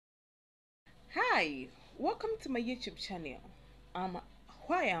Hi, welcome to my YouTube channel.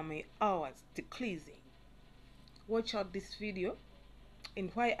 Why are my hours decreasing? Watch out this video.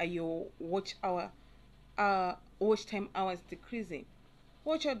 And why are your watch time hours decreasing?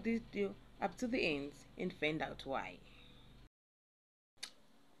 Watch out this video up to the end and find out why.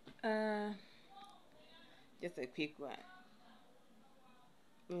 Uh, just a quick one,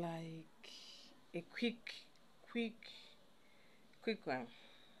 like a quick one.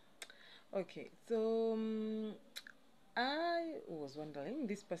 Okay, so I was wondering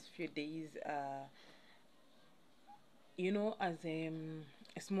these past few days, as a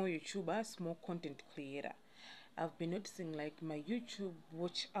small YouTuber, small content creator, I've been noticing like my YouTube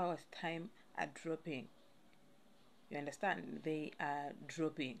watch hours time are dropping. You understand? They are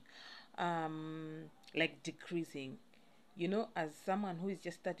dropping, like decreasing. As someone who is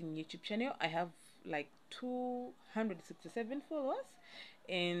just starting YouTube channel, I have like 267 followers,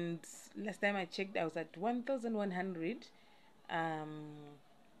 and last time I checked, I was at 1,100. Um,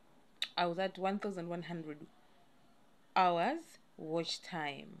 I was at 1,100 hours watch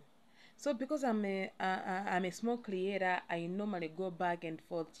time. So because I'm a small creator, I normally go back and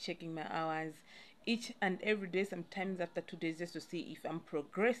forth checking my hours each and every day, sometimes after 2 days, just to see if I'm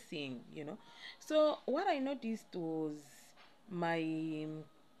progressing. So my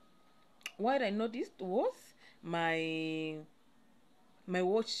what I noticed was my my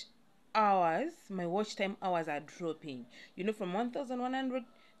watch time hours are dropping. From 1,100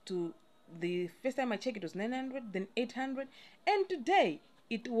 to the first time I checked it was 900, then 800, and today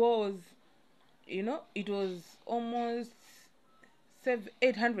it was it was almost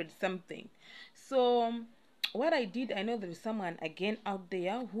 800 something. So what I did, I know there is someone again out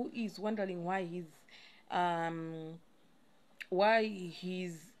there who is wondering um why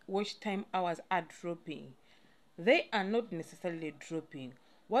his watch time hours are dropping. They are not necessarily dropping.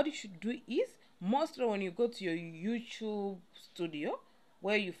 What you should do is, mostly when you go to your YouTube studio,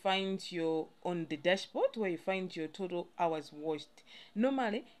 where you find your on the dashboard, where you find your total hours watched,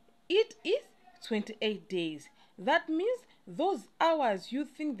 normally it is 28 days. That means those hours you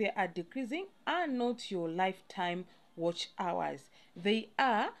think they are decreasing are not your lifetime watch hours. They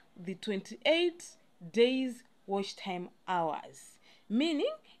are the 28 days watch time hours,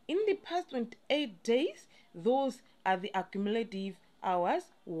 meaning in the past 28 days, those are the accumulative hours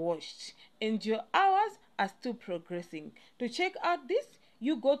watched, and your hours are still progressing. To check out this,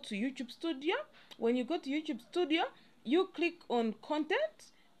 you go to YouTube Studio. When you go to YouTube Studio, you click on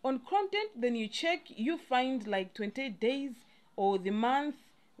content. On content, then you check, you find like 28 days or the month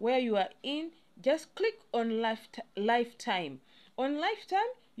where you are in. Just click on lifetime. On lifetime,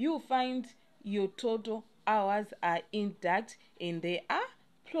 you find your total hours are intact and they are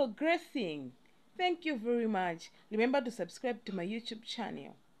progressing. Thank you very much. Remember to subscribe to my YouTube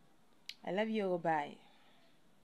channel. I love you all. Bye.